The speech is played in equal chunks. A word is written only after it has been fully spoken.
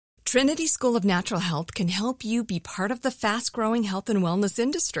Trinity School of Natural Health can help you be part of the fast-growing health and wellness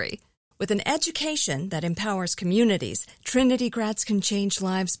industry. With an education that empowers communities, Trinity grads can change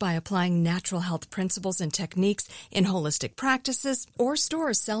lives by applying natural health principles and techniques in holistic practices or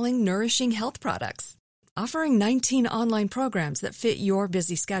stores selling nourishing health products. Offering 19 online programs that fit your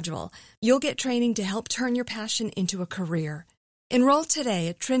busy schedule, you'll get training to help turn your passion into a career. Enroll today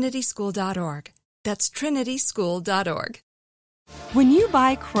at trinityschool.org. That's trinityschool.org. When you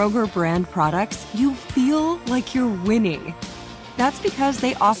buy Kroger brand products, you feel like you're winning. That's because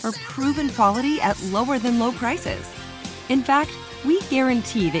they offer proven quality at lower than low prices. In fact, we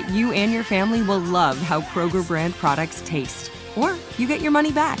guarantee that you and your family will love how Kroger brand products taste, or you get your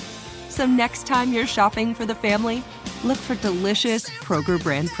money back. So next time you're shopping for the family, look for delicious Kroger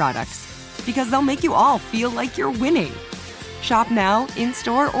brand products, because they'll make you all feel like you're winning. Shop now,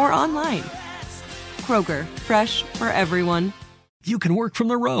 in-store, or online. Kroger, fresh for everyone. You can work from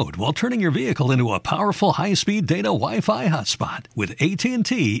the road while turning your vehicle into a powerful high-speed data Wi-Fi hotspot with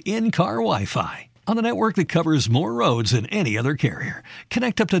AT&T in-car Wi-Fi. On a network that covers more roads than any other carrier.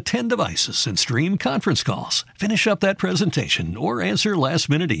 Connect up to 10 devices and stream conference calls. Finish up that presentation or answer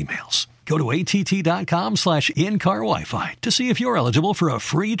last-minute emails. Go to att.com/in-car Wi-Fi to see if you're eligible for a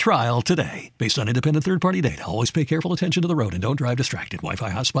free trial today. Based on independent third-party data, always pay careful attention to the road and don't drive distracted. Wi-Fi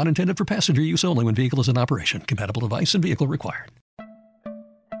hotspot intended for passenger use only when vehicle is in operation. Compatible device and vehicle required.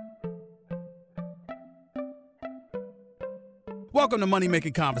 Welcome to Money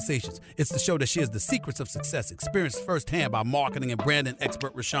Making Conversations. It's the show that shares the secrets of success, experienced firsthand by marketing and branding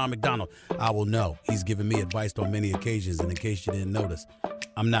expert Rushion McDonald. I will know. He's given me advice on many occasions, and in case you didn't notice,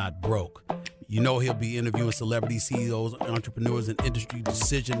 I'm not broke. You know he'll be interviewing celebrity CEOs, entrepreneurs, and industry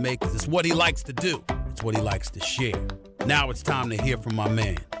decision makers. It's what he likes to do. It's what he likes to share. Now it's time to hear from my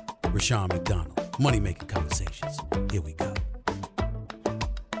man, Rushion McDonald. Money Making Conversations. Here we go.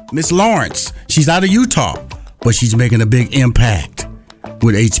 Miss Lawrence, she's out of Utah, but she's making a big impact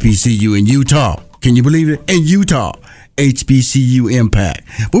with HBCU in Utah. Can you believe it? In Utah, HBCU impact.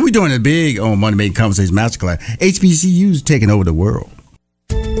 But we're doing a big on Money Making Conversations Masterclass. HBCU's taking over the world.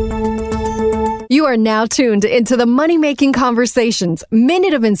 You are now tuned into the Money Making Conversations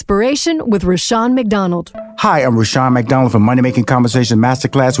Minute of Inspiration with Rushion McDonald. Hi, I'm Rushion McDonald from Money Making Conversation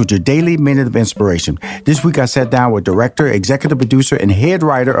Masterclass with your daily minute of inspiration. This week I sat down with director, executive producer, and head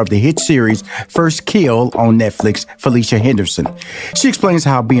writer of the hit series First Kill on Netflix, Felicia Henderson. She explains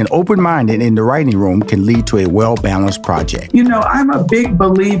how being open-minded in the writing room can lead to a well-balanced project. You know, I'm a big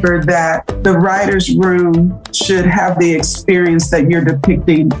believer that the writer's room should have the experience that you're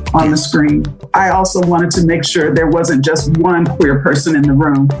depicting on the screen. I also wanted to make sure there wasn't just one queer person in the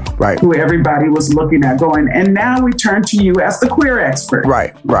room, right, who everybody was looking at going, and now we turn to you as the queer expert.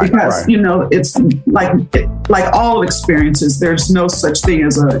 Right. Because, you know, it's like all experiences, there's no such thing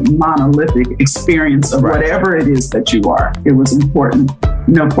as a monolithic experience of whatever it is that you are. It was important,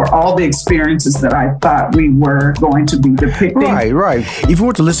 you know, for all the experiences that I thought we were going to be depicting. Right. If you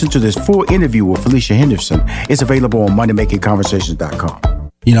want to listen to this full interview with Felicia Henderson, it's available on moneymakingconversations.com.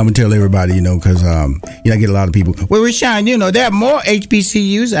 You know, I'm going to tell everybody, you know, because, I get a lot of people, well, Rushion, you know, there are more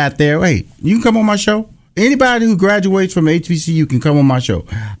HBCUs out there. Wait, you can come on my show? Anybody who graduates from HBCU can come on my show.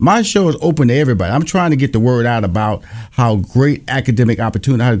 My show is open to everybody. I'm trying to get the word out about how great the academic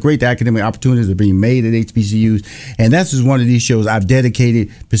opportunities are being made at HBCUs. And that's just one of these shows I've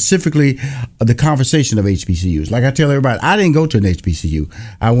dedicated specifically the conversation of HBCUs. Like I tell everybody, I didn't go to an HBCU.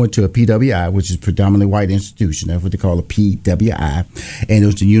 I went to a PWI, which is predominantly white institution. That's what they call a PWI. And it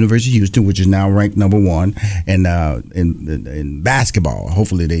was the University of Houston, which is now ranked number one in basketball.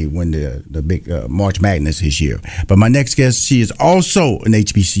 Hopefully they win the big March Madness this year. But my next guest, she is also an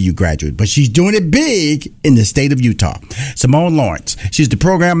HBCU graduate, but she's doing it big in the state of Utah. Simone Lawrence. She's the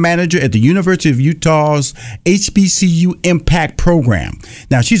program manager at the University of Utah's HBCU Impact Program.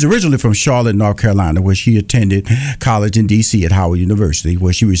 Now, she's originally from Charlotte, North Carolina, where she attended college in D.C. at Howard University,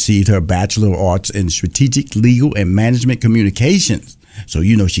 where she received her Bachelor of Arts in Strategic, Legal, and Management Communications. So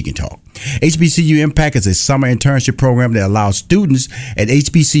you know she can talk. HBCU Impact is a summer internship program that allows students at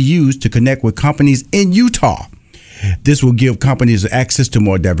HBCUs to connect with companies in Utah. This will give companies access to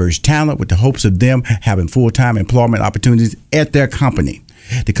more diverse talent with the hopes of them having full-time employment opportunities at their company.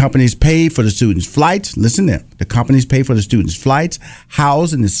 The companies pay for the students' flights. Listen there. The companies pay for the students' flights,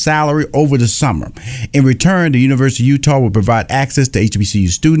 housing, and salary over the summer. In return, the University of Utah will provide access to HBCU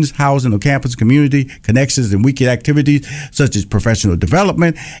students, housing on campus, community connections, and weekend activities such as professional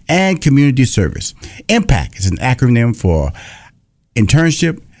development and community service. IMPACT is an acronym for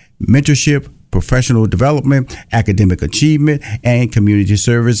internship, mentorship, professional development, academic achievement, and community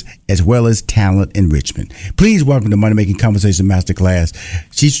service, as well as talent enrichment. Please welcome to Money Making Conversation Masterclass.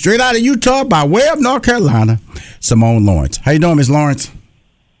 She's straight out of Utah by way of North Carolina, Simone Lawrence. How you doing, Ms. Lawrence?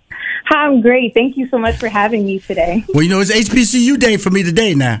 Hi, I'm great. Thank you so much for having me today. Well, it's HBCU day for me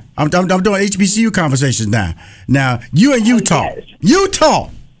today now. I'm doing HBCU conversations now. Now, you in Utah. Oh, yes. Utah!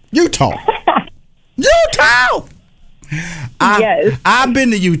 Yes. I've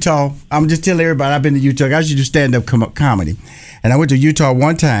been to Utah. I'm just telling everybody I've been to Utah. I used to do stand-up comedy. And I went to Utah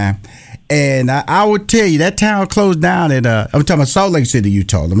one time. And I would tell you, that town closed down at, I'm talking about Salt Lake City,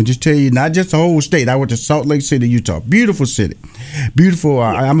 Utah. Let me just tell you, not just the whole state. I went to Salt Lake City, Utah. Beautiful city. Beautiful.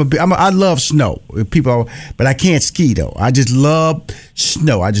 I love snow. But I can't ski, though. I just love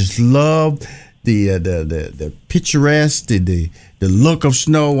snow. I just love the picturesque, the look of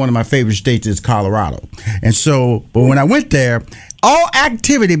snow. One of my favorite states is Colorado. And so, but when I went there, all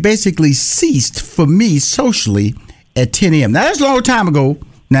activity basically ceased for me socially at 10 a.m. Now, that's a long time ago.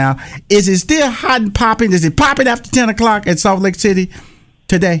 Now, is it still hot and popping? Is it popping after 10 o'clock at Salt Lake City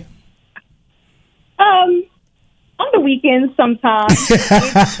today? On the weekends sometimes.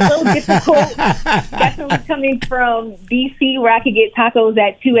 It's so difficult. Definitely coming from D.C. where I could get tacos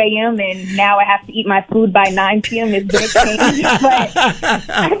at 2 a.m. and now I have to eat my food by 9 p.m. It's been a change, but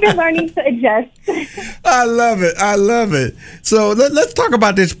I've been learning to adjust. I love it. So let's talk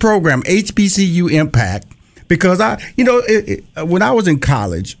about this program, HBCU Impact. Because when I was in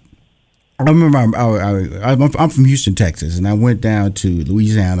college, I remember I'm from Houston, Texas, and I went down to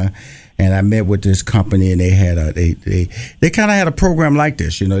Louisiana, and I met with this company, and they had they kind of had a program like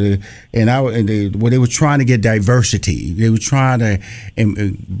this, where they were trying to get diversity. They were trying to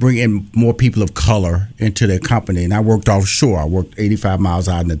bring in more people of color into their company. And I worked offshore. I worked 85 miles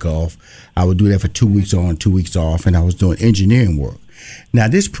out in the Gulf. I would do that for 2 weeks on, 2 weeks off, and I was doing engineering work. Now,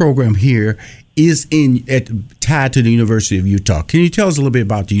 this program here is tied to the University of Utah. Can you tell us a little bit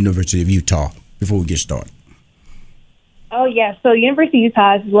about the University of Utah before we get started? Oh, yeah. So University of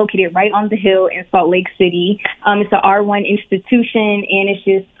Utah is located right on the hill in Salt Lake City. It's an R1 institution, and it's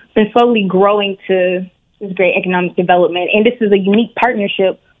just been slowly growing to this great economic development. And this is a unique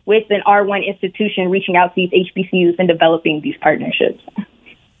partnership with an R1 institution reaching out to these HBCUs and developing these partnerships.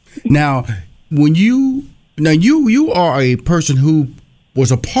 Now, you are a person who was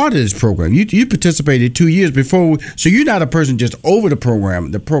a part of this program. You participated 2 years before, so you're not a person just over the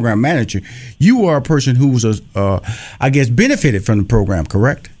program manager. You are a person who was, benefited from the program,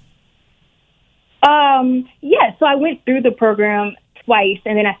 correct? Yeah, so I went through the program twice,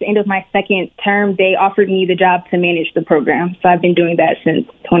 and then at the end of my second term, they offered me the job to manage the program. So I've been doing that since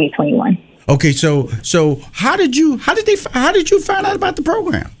 2021. Okay, so how did you find out about the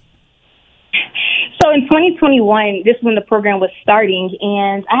program? So in 2021, this is when the program was starting,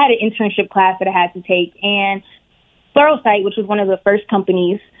 and I had an internship class that I had to take. And Pluralsight, which was one of the first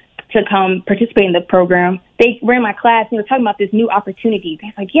companies to come participate in the program, they ran my class and they were talking about this new opportunity.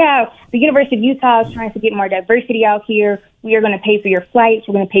 They're like, yeah, the University of Utah is trying to get more diversity out here. We are going to pay for your flights.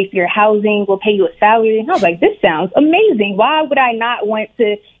 We're going to pay for your housing. We'll pay you a salary. And I was like, this sounds amazing. Why would I not want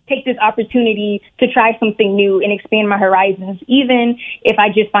to take this opportunity to try something new and expand my horizons? Even if I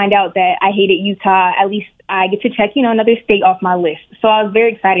just find out that I hated Utah, at least I get to check, another state off my list. So I was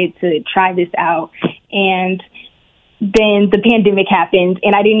very excited to try this out. And then the pandemic happened,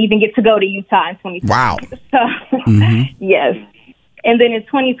 and I didn't even get to go to Utah in 2020. Wow. So, Yes. And then in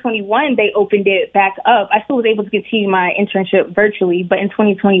 2021, they opened it back up. I still was able to continue my internship virtually, but in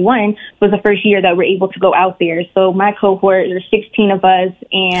 2021 was the first year that we're able to go out there. So my cohort, there's 16 of us.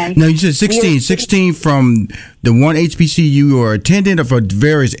 And now you said 16 from the one HBCU you are attending, or for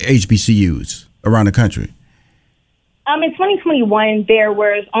various HBCUs around the country? In 2021, there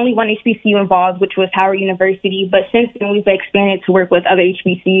was only one HBCU involved, which was Howard University. But since then, we've expanded to work with other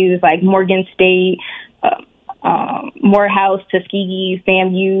HBCUs like Morgan State, Morehouse, Tuskegee,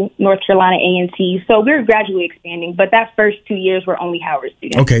 FAMU, North Carolina A&T. So we're gradually expanding. But that first 2 years were only Howard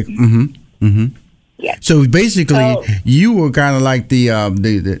students. Okay. Yeah. So basically, you were kind of like the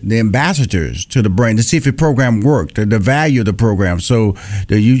ambassadors to the brand to see if the program worked, the value of the program. So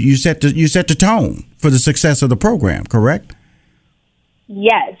you set the tone for the success of the program, correct?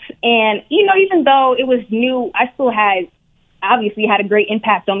 Yes, and even though it was new, I still obviously had a great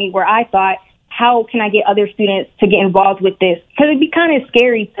impact on me. Where I thought, how can I get other students to get involved with this? Because it'd be kind of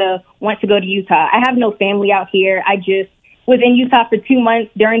scary to want to go to Utah. I have no family out here. I just was in Utah for 2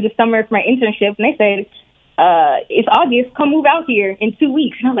 months during the summer for my internship, and they said, it's August, come move out here in 2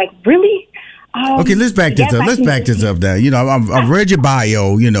 weeks. And I'm like, really? Okay, let's back this up. Let's back this up now. I've read your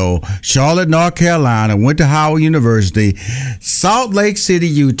bio, Charlotte, North Carolina, went to Howard University, Salt Lake City,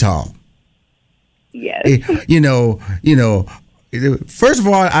 Utah. Yes. First of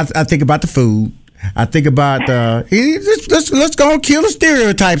all, I think about the food. I think about let's go and kill the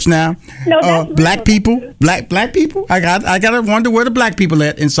stereotypes now. No, black people. I gotta wonder where the black people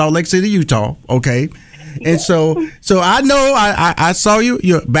at in Salt Lake City, Utah. Okay, and so I know I saw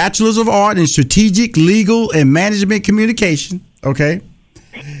your bachelor's of art in strategic, legal, and management communication. Okay,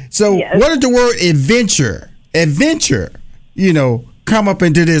 so what did the word adventure, come up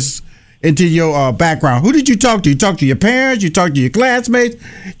into your background? Who did you talk to? You talked to your parents? You talked to your classmates?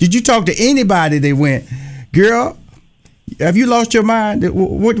 Did you talk to anybody that went, girl, have you lost your mind?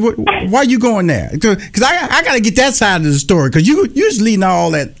 Why are you going there? Because I got to get that side of the story, because you just leaving all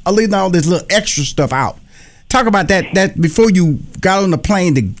this little extra stuff out. Talk about that before you got on the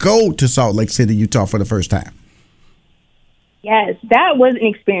plane to go to Salt Lake City, Utah for the first time. Yes, that was an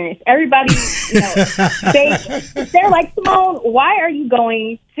experience. Everybody, they're like, Simone, why are you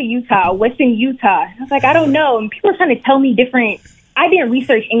going to Utah? What's in Utah? I was like, I don't know. And people are trying to tell me different. I didn't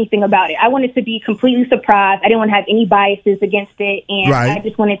research anything about it. I wanted to be completely surprised. I didn't want to have any biases against it. And I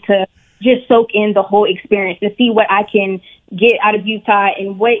just wanted to just soak in the whole experience and see what I can get out of Utah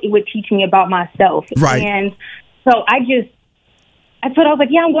and what it would teach me about myself. Right. And so I was like,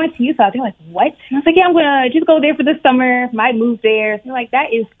 yeah, I'm going to Utah. They're like, what? And I was like, yeah, I'm going to just go there for the summer. Might move there. They're like,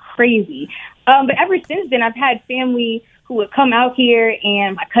 that is crazy. But ever since then, I've had family who would come out here,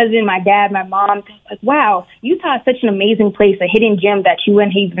 and my cousin, my dad, my mom, like, wow, Utah is such an amazing place, a hidden gem that you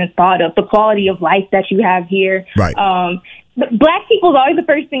wouldn't have even thought of, the quality of life that you have here. Right. But black people is always the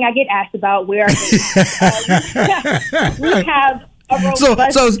first thing I get asked about. Where are they? We have So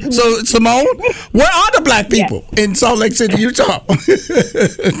Simone, where are the black people in Salt Lake City, Utah?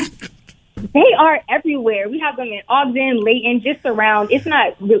 They are everywhere. We have them in Ogden, Layton, just around. It's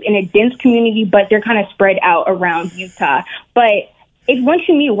not really in a dense community, but they're kind of spread out around Utah. But once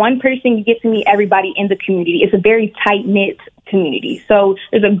you meet one person, you get to meet everybody in the community. It's a very tight-knit community. So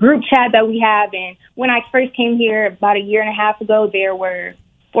there's a group chat that we have. And when I first came here about a year and a half ago, there were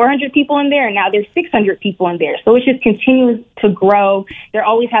 400 people in there, and now there's 600 people in there. So it just continues to grow. They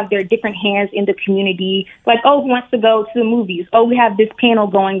always have their different hands in the community. Like, oh, who wants to go to the movies? Oh, we have this panel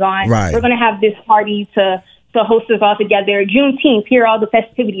going on. Right. We're going to have this party to host us all together. Juneteenth, here are all the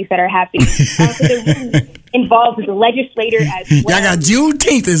festivities that are happening. So they're really involved with the legislator as well. Y'all got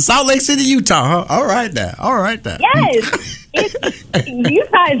Juneteenth in Salt Lake City, Utah, huh? All right now. Yes.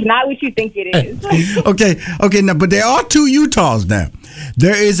 Utah is not what you think it is. Okay. Now, but there are two Utahs now.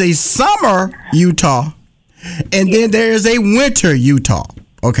 There is a summer Utah, and then there is a winter Utah.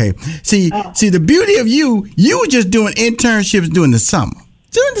 Okay. See, the beauty of you were just doing internships during the summer.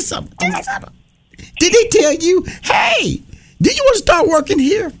 Did they tell you, hey, do you want to start working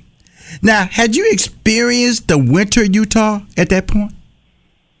here? Now, had you experienced the winter Utah at that point?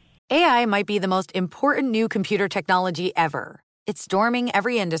 AI might be the most important new computer technology ever. It's storming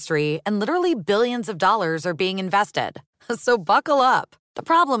every industry, and literally billions of dollars are being invested. So buckle up. The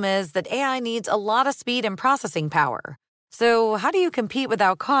problem is that AI needs a lot of speed and processing power. So how do you compete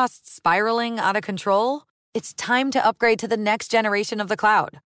without costs spiraling out of control? It's time to upgrade to the next generation of the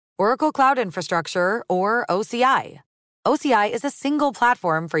cloud. Oracle Cloud Infrastructure, or OCI. OCI is a single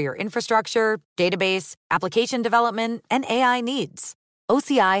platform for your infrastructure, database, application development, and AI needs.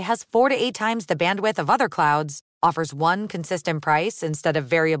 OCI has 4 to 8 times the bandwidth of other clouds, offers one consistent price instead of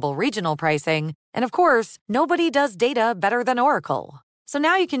variable regional pricing, and of course, nobody does data better than Oracle. So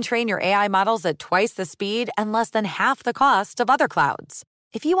now you can train your AI models at twice the speed and less than half the cost of other clouds.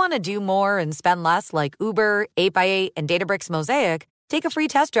 If you want to do more and spend less like Uber, 8x8, and Databricks Mosaic, take a free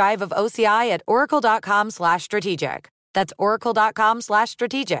test drive of OCI at oracle.com/strategic. That's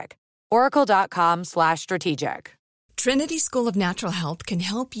oracle.com/strategic. Oracle.com/strategic. Trinity School of Natural Health can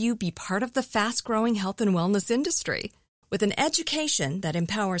help you be part of the fast-growing health and wellness industry. With an education that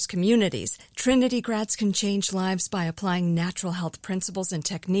empowers communities, Trinity grads can change lives by applying natural health principles and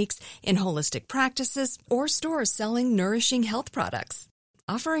techniques in holistic practices or stores selling nourishing health products.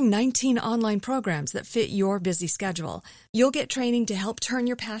 Offering 19 online programs that fit your busy schedule, you'll get training to help turn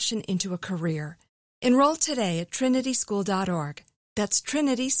your passion into a career. Enroll today at trinityschool.org. That's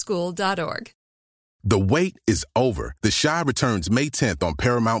trinityschool.org. The wait is over. The Chi returns May 10th on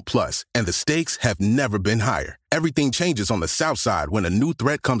Paramount Plus, and the stakes have never been higher. Everything changes on the South Side when a new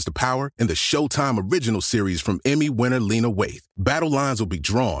threat comes to power in the Showtime original series from Emmy winner Lena Waithe. Battle lines will be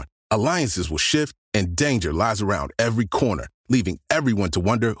drawn, alliances will shift, and danger lies around every corner, leaving everyone to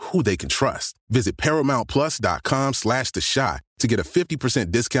wonder who they can trust. Visit ParamountPlus.com/The Chi to get a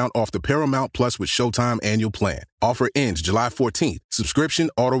 50% discount off the Paramount Plus with Showtime annual plan. Offer ends July 14th.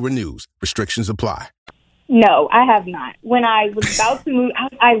 Subscription auto-renews. Restrictions apply. No, I have not. When I was about to move,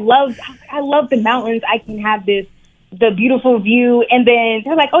 I love the mountains. I can have the beautiful view. And then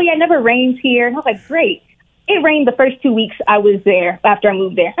they're like, oh yeah, it never rains here. And I was like, great. It rained the first 2 weeks I was there after I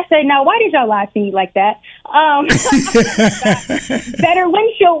moved there. I said, now, why did y'all lie to me like that? Better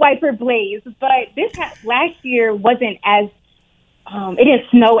windshield wiper blades. But last year wasn't as, it didn't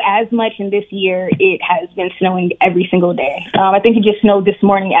snow as much. And this year it has been snowing every single day. I think it just snowed this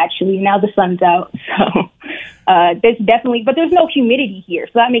morning, actually. Now the sun's out. So there's definitely, but there's no humidity here.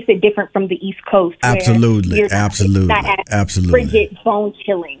 So that makes it different from the East Coast. Absolutely. It's not as frigid, bone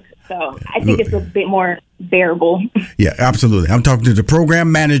chilling. So I think it's a bit more bearable. Yeah, absolutely. I'm talking to the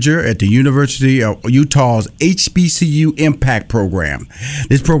program manager at the University of Utah's HBCU Impact Program.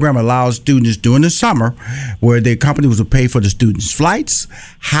 This program allows students during the summer where their companies will pay for the students' flights,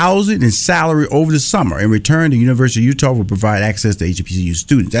 housing, and salary over the summer. In return, the University of Utah will provide access to HBCU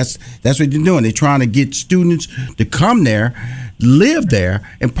students. That's what they're doing. They're trying to get students to come there, live there,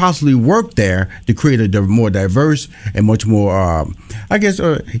 and possibly work there to create a more diverse and much more,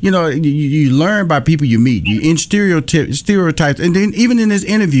 you learn by people you meet. You end stereotypes. And then even in this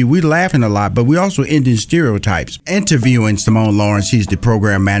interview, we're laughing a lot, but we also end in stereotypes. Interviewing Simone Lawrence, she's the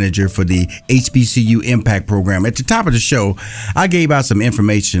program manager for the HBCU Impact Program. At the top of the show, I gave out some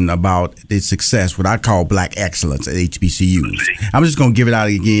information about the success, what I call Black excellence at HBCUs. I'm just going to give it out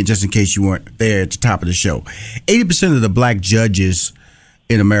again just in case you weren't there at the top of the show. 80% of the Black judges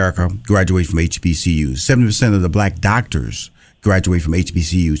in America graduate from HBCUs. 70% of the Black doctors graduate from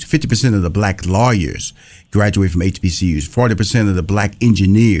HBCUs. 50% of the Black lawyers graduate from HBCUs. 40% of the Black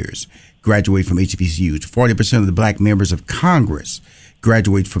engineers graduate from HBCUs. 40% of the Black members of Congress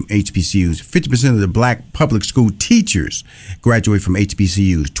graduate from HBCUs. 50% of the Black public school teachers graduate from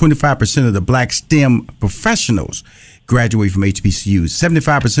HBCUs. 25% of the Black STEM professionals graduate from HBCUs.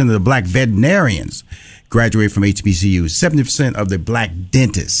 75% of the Black veterinarians graduate from HBCUs. 70% of the Black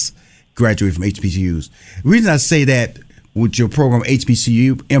dentists graduate from HBCUs. The reason I say that with your program,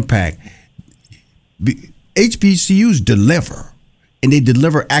 HBCU Impact, HBCUs deliver, and they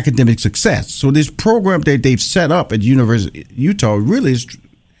deliver academic success. So this program that they've set up at the University of Utah really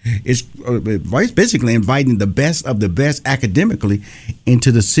is basically inviting the best of the best academically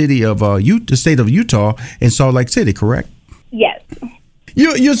into the city of the state of Utah and Salt Lake City, correct? Yes.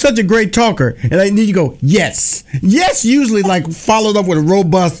 You're such a great talker, and I need you to go, yes. Yes, usually like followed up with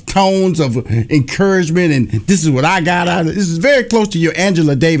robust tones of encouragement, and this is what I got out of it. This is very close to your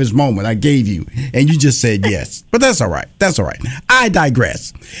Angela Davis moment I gave you, and you just said yes. But that's all right. That's all right. I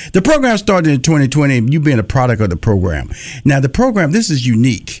digress. The program started in 2020, and you being a product of the program. Now, the program, this is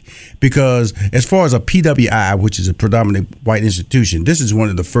unique because as far as a PWI, which is a predominantly white institution, this is one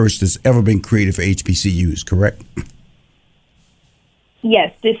of the first that's ever been created for HBCUs, correct?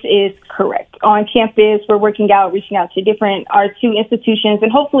 Yes, this is correct. On campus, we're reaching out to our two institutions,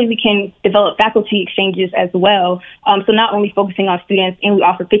 and hopefully we can develop faculty exchanges as well. So not only focusing on students, and we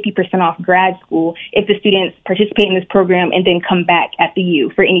offer 50% off grad school if the students participate in this program and then come back at the U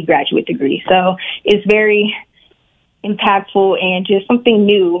for any graduate degree. So it's very impactful and just something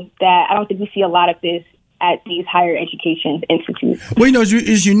new that I don't think we see a lot of this at these higher education institutes. Well,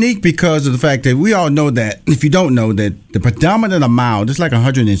 it's unique because of the fact that we all know that, if you don't know, that the predominant amount, it's like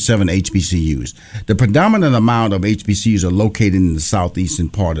 107 HBCUs, the predominant amount of HBCUs are located in the southeastern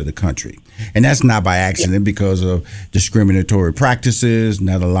part of the country. And that's not by accident because of discriminatory practices,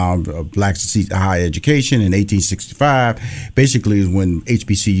 not allowing blacks to seek higher education. In 1865, basically is when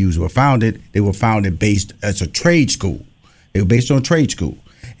HBCUs were founded. They were founded based as a trade school. They were based on trade school.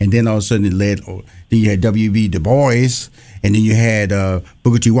 And then all of a sudden then you had W.B. Du Bois, and then you had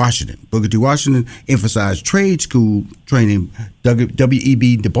Booker T. Washington. Booker T. Washington emphasized trade school training.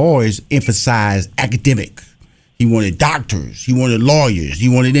 W.E.B. Du Bois emphasized academic. He wanted doctors, he wanted lawyers, he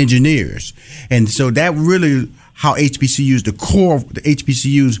wanted engineers. And so that really how HBCUs, the core of the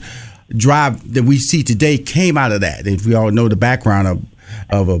HBCUs drive that we see today came out of that. If we all know the background of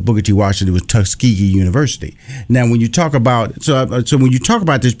Booker T. Washington was Tuskegee University. Now, when you talk about when you talk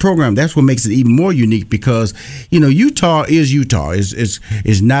about this program, that's what makes it even more unique because Utah is Utah.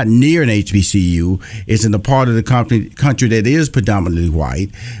 It's not near an HBCU. It's in a part of the country that is predominantly white,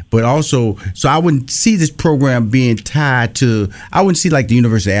 but also so I wouldn't see this program being tied to. I wouldn't see like the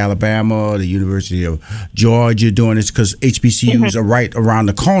University of Alabama, or the University of Georgia doing this because HBCUs are right around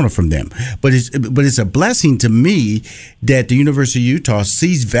the corner from them. But it's a blessing to me that the University of Utah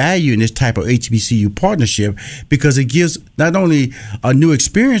sees value in this type of HBCU partnership because it gives not only a new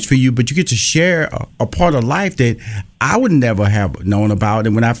experience for you, but you get to share a part of life that I would never have known about.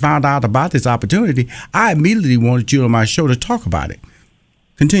 And when I found out about this opportunity, I immediately wanted you on my show to talk about it.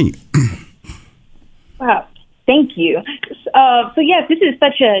 Continue. Wow. Thank you. So yes, this is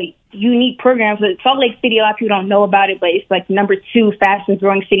such a unique program. So Salt Lake City, a lot of people don't know about it, but it's like number 2 fastest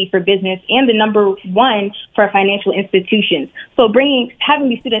growing city for business and the number 1 for financial institutions. So having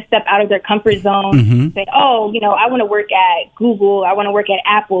these students step out of their comfort zone, say, oh, I want to work at Google, I want to work at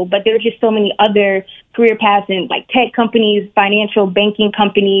Apple, but there are just so many other career paths in like tech companies, financial banking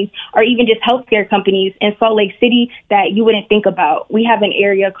companies, or even just healthcare companies in Salt Lake City that you wouldn't think about. We have an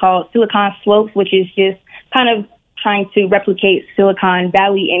area called Silicon Slopes, which is just kind of trying to replicate Silicon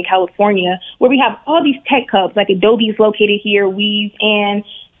Valley in California, where we have all these tech hubs, like Adobe's located here, Weave, and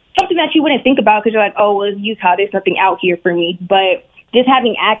something that you wouldn't think about because you're like, oh, well, it's Utah, there's nothing out here for me. But just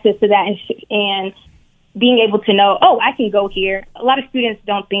having access to that and being able to know, oh, I can go here. A lot of students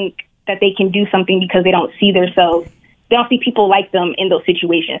don't think that they can do something because they don't see themselves. They don't see people like them in those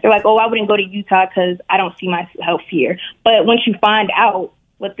situations. They're like, oh, I wouldn't go to Utah because I don't see myself here. But once you find out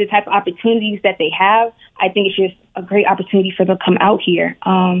what the type of opportunities that they have, I think it's just a great opportunity for them to come out here.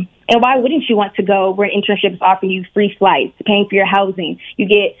 And why wouldn't you want to go where internships offer you free flights, paying for your housing? You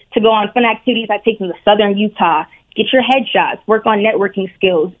get to go on fun activities like taking to southern Utah, get your headshots, work on networking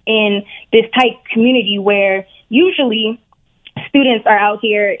skills in this tight community where usually students are out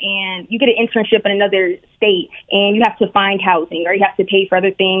here and you get an internship in another state and you have to find housing or you have to pay for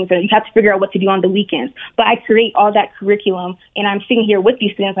other things or you have to figure out what to do on the weekends. But I create all that curriculum and I'm sitting here with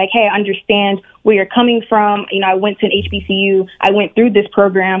these students like, hey, I understand where you're coming from. I went to an HBCU. I went through this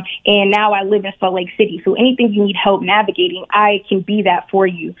program and now I live in Salt Lake City. So anything you need help navigating, I can be that for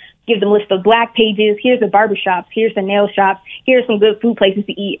you. Give them a list of Black pages. Here's the barbershops. Here's the nail shops. Here's some good food places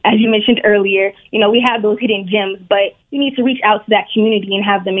to eat. As you mentioned earlier, we have those hidden gems, but you need to reach out to that community and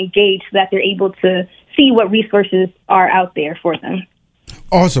have them engaged so that they're able to see what resources are out there for them.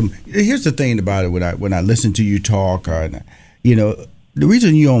 Awesome. Here's the thing about it. When I listen to you talk, the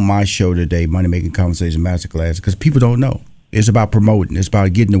reason you're on my show today, Money Making Conversation Masterclass, because people don't know. It's about promoting. It's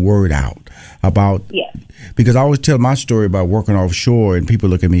about getting the word out. Because I always tell my story about working offshore, and people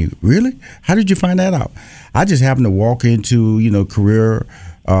look at me, really? How did you find that out? I just happened to walk into, career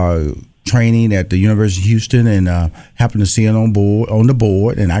training at the University of Houston, and happened to see it on the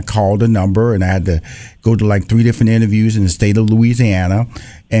board, and I called a number, and I had to go to like 3 different interviews in the state of Louisiana,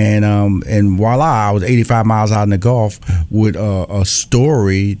 and voila, I was 85 miles out in the Gulf with a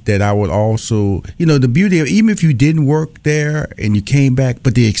story that I would also, the beauty of, even if you didn't work there and you came back,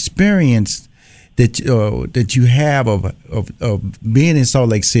 but the experience that you have of being in Salt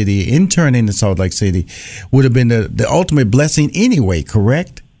Lake City, interning in Salt Lake City, would have been the ultimate blessing anyway,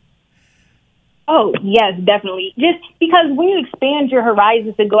 correct? Oh, yes, definitely. Just because when you expand your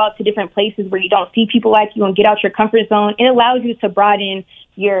horizons to go out to different places where you don't see people like you and get out your comfort zone, it allows you to broaden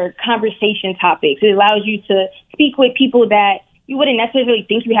your conversation topics. It allows you to speak with people that you wouldn't necessarily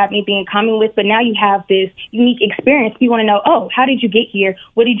think you have anything in common with, but now you have this unique experience. You want to know, oh, how did you get here?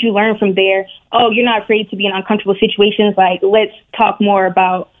 What did you learn from there? Oh, you're not afraid to be in uncomfortable situations. Like, let's talk more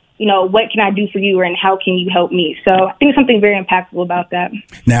about, what can I do for you and how can you help me? So I think something very impactful about that.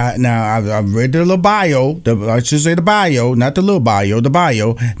 Now I've read the little bio. I should say the bio, not the little bio, the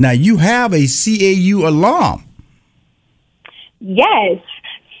bio. Now, you have a CAU alum. Yes.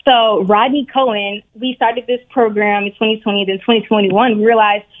 So Rodney Cohen, we started this program in 2020, then 2021, we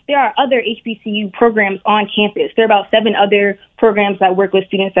realized there are other HBCU programs on campus. There are about 7 other programs that work with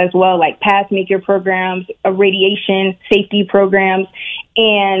students as well, like Pathmaker programs, radiation safety programs,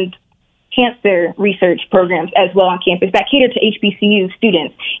 and cancer research programs as well on campus that cater to HBCU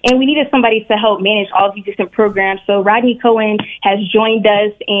students. And we needed somebody to help manage all of these different programs. So Rodney Cohen has joined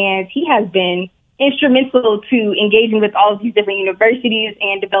us, and he has been instrumental to engaging with all of these different universities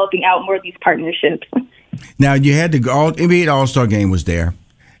and developing out more of these partnerships. Now, you had the NBA All-Star Game was there,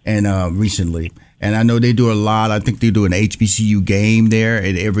 and recently, and I know they do a lot. I think they do an HBCU game there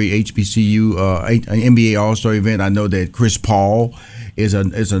at every HBCU NBA All-Star event. I know that Chris Paul is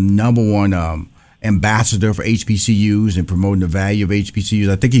a number one ambassador for HBCUs and promoting the value of HBCUs.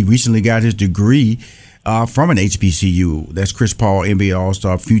 I think he recently got his degree from an HBCU. That's Chris Paul, NBA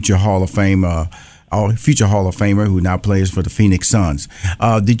All-Star, future Hall of Famer who now plays for the Phoenix Suns.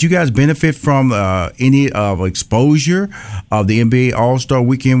 Did you guys benefit from any exposure of the NBA All-Star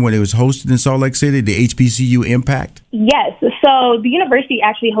Weekend when it was hosted in Salt Lake City, the HBCU impact? Yes. So the university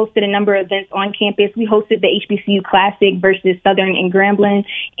actually hosted a number of events on campus. We hosted the HBCU Classic versus Southern and Grambling,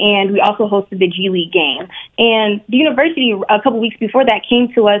 and we also hosted the G League game. And the university, a couple weeks before that,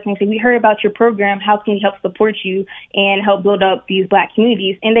 came to us and said, we heard about your program. How can we help support you and help build up these Black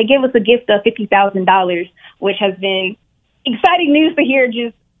communities? And they gave us a gift of $50,000, which has been exciting news to hear,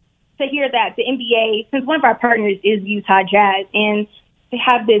 just to hear that the NBA, since one of our partners is Utah Jazz, and to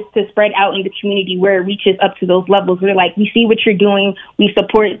have this to spread out in the community where it reaches up to those levels. We're like, we see what you're doing. We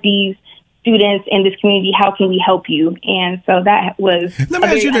support these students in this community. How can we help you? And so that was. Let me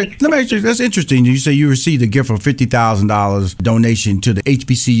ask you. That's interesting. You say you received a gift of $50,000 donation to the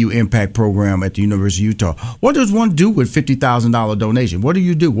HBCU Impact Program at the University of Utah. What does one do with $50,000 donation? What do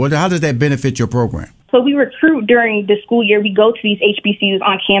you do? How does that benefit your program? So we recruit during the school year. We go to these HBCUs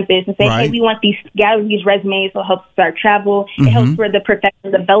on campus and say, hey, we want gather these resumes. It'll help start travel. It helps for the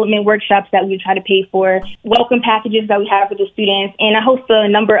professional development workshops that we try to pay for, welcome packages that we have for the students. And I host a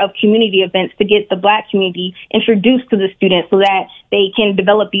number of community events to get the Black community introduced to the students so that they can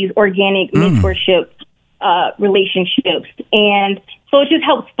develop these organic mentorship relationships. And so it just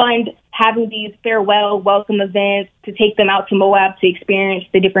helps fund having these farewell welcome events, to take them out to Moab to experience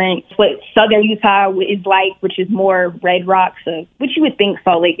the different, what Southern Utah is like, which is more red rocks, which you would think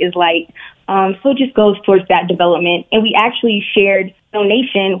Salt Lake is like. So it just goes towards that development. And we actually shared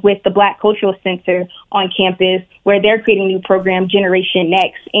donation with the Black Cultural Center on campus, where they're creating a new program, Generation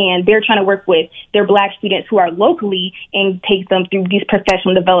Next, and they're trying to work with their Black students who are locally and take them through these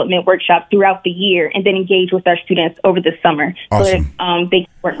professional development workshops throughout the year, and then engage with our students over the summer. Awesome. So that they can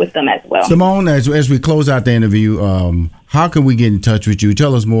work with them as well. Simone, as we close out the interview, how can we get in touch with you?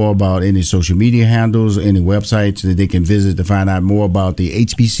 Tell us more about any social media handles, any websites that they can visit to find out more about the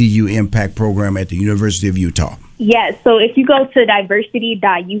HBCU Impact Program at the University of Utah. Yes. So if you go to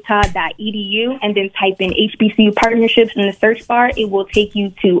diversity.utah.edu and then type in HBCU partnerships in the search bar, it will take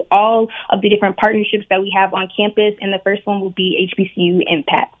you to all of the different partnerships that we have on campus. And the first one will be HBCU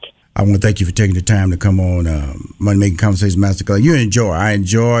Impact. I want to thank you for taking the time to come on Money Making Conversations Masterclass. I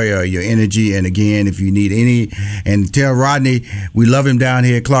enjoy your energy. And again, if you need any, and tell Rodney, we love him down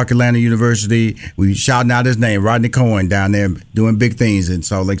here at Clark Atlanta University. We shouting out his name, Rodney Cohen, down there doing big things in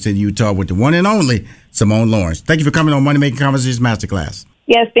Salt Lake City, Utah, with the one and only Simone Lawrence. Thank you for coming on Money Making Conversations Masterclass.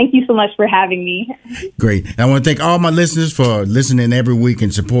 Yes, thank you so much for having me. Great. And I want to thank all my listeners for listening every week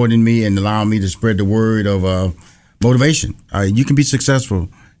and supporting me and allowing me to spread the word of motivation. You can be successful.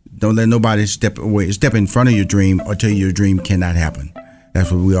 Don't let nobody step in front of your dream or tell you your dream cannot happen.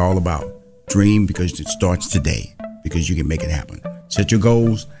 That's what we're all about. Dream because it starts today, because you can make it happen. Set your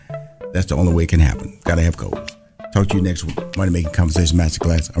goals. That's the only way it can happen. Got to have goals. Talk to you next week. Money Making Conversations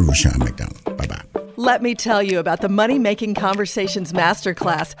Masterclass. I'm Rushion McDonald. Bye-bye. Let me tell you about the Money Making Conversations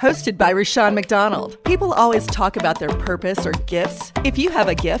Masterclass hosted by Rushion McDonald. People always talk about their purpose or gifts. If you have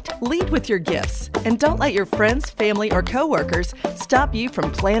a gift, lead with your gifts. And don't let your friends, family, or coworkers stop you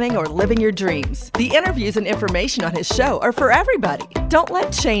from planning or living your dreams. The interviews and information on his show are for everybody. Don't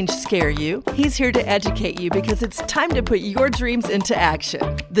let change scare you. He's here to educate you because it's time to put your dreams into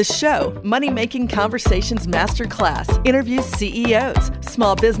action. The show, Money Making Conversations Masterclass, interviews CEOs,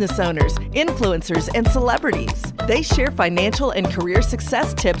 small business owners, influencers, and celebrities. They share financial and career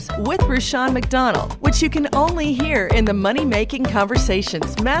success tips with Rushion McDonald, which you can only hear in the Money Making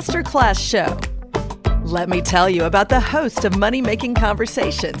Conversations Masterclass show. Let me tell you about the host of Money Making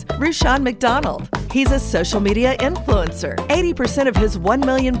Conversations, Rushion McDonald. He's a social media influencer. 80% of his 1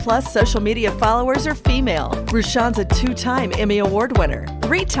 million plus social media followers are female. Rushion's a 2-time Emmy Award winner,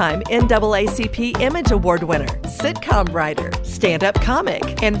 3-time NAACP Image Award winner, sitcom writer, stand-up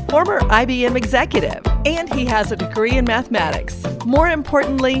comic, and former IBM executive. And he has a degree in mathematics. More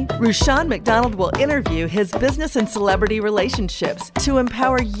importantly, Rushion McDonald will interview his business and celebrity relationships to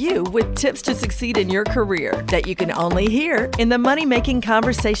empower you with tips to succeed in your career that you can only hear in the Money Making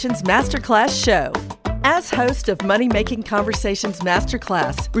Conversations Masterclass show. As host of Money Making Conversations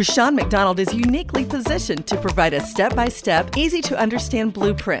Masterclass, Rushion McDonald is uniquely positioned to provide a step-by-step, easy-to-understand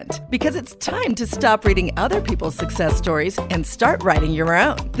blueprint, because it's time to stop reading other people's success stories and start writing your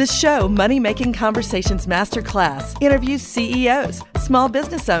own. The show, Money Making Conversations Masterclass, interviews CEOs, small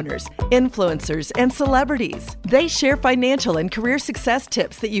business owners, influencers, and celebrities. They share financial and career success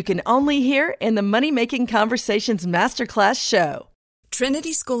tips that you can only hear in the Money Making Conversations Masterclass show.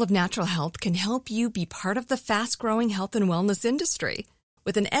 Trinity School of Natural Health can help you be part of the fast-growing health and wellness industry.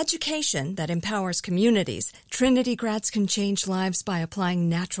 With an education that empowers communities, Trinity grads can change lives by applying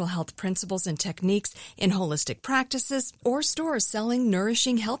natural health principles and techniques in holistic practices or stores selling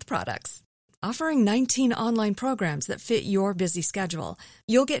nourishing health products. Offering 19 online programs that fit your busy schedule,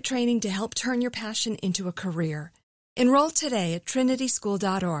 you'll get training to help turn your passion into a career. Enroll today at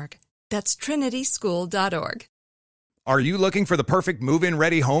trinityschool.org. That's trinityschool.org. Are you looking for the perfect move-in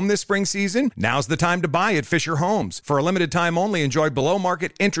ready home this spring season? Now's the time to buy at Fisher Homes. For a limited time only, enjoy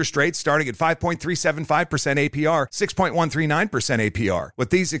below-market interest rates starting at 5.375% APR, 6.139% APR. With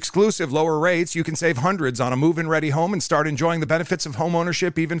these exclusive lower rates, you can save hundreds on a move-in ready home and start enjoying the benefits of home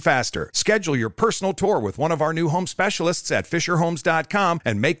ownership even faster. Schedule your personal tour with one of our new home specialists at FisherHomes.com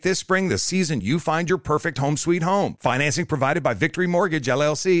and make this spring the season you find your perfect home sweet home. Financing provided by Victory Mortgage,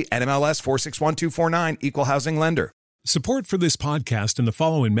 LLC, NMLS 461249, Equal Housing Lender. Support for this podcast and the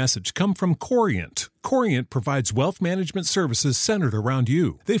following message come from Corient. Corient provides wealth management services centered around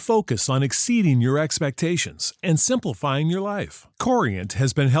you. They focus on exceeding your expectations and simplifying your life. Corient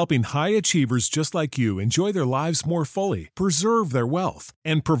has been helping high achievers just like you enjoy their lives more fully, preserve their wealth,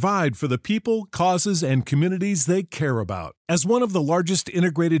 and provide for the people, causes, and communities they care about. As one of the largest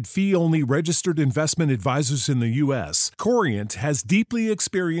integrated fee-only registered investment advisors in the U.S., Corient has deeply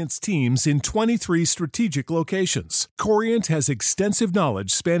experienced teams in 23 strategic locations. Corient has extensive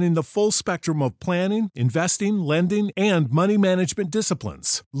knowledge spanning the full spectrum of planning, investing, lending, and money management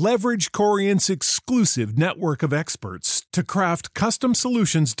disciplines. Leverage Corient's exclusive network of experts to craft custom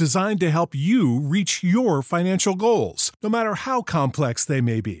solutions designed to help you reach your financial goals, no matter how complex they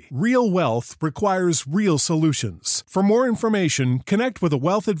may be. Real wealth requires real solutions. For more information, connect with a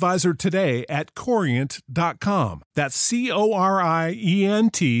wealth advisor today at Corient.com. That's Corient.com.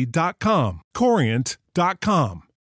 Corient.com.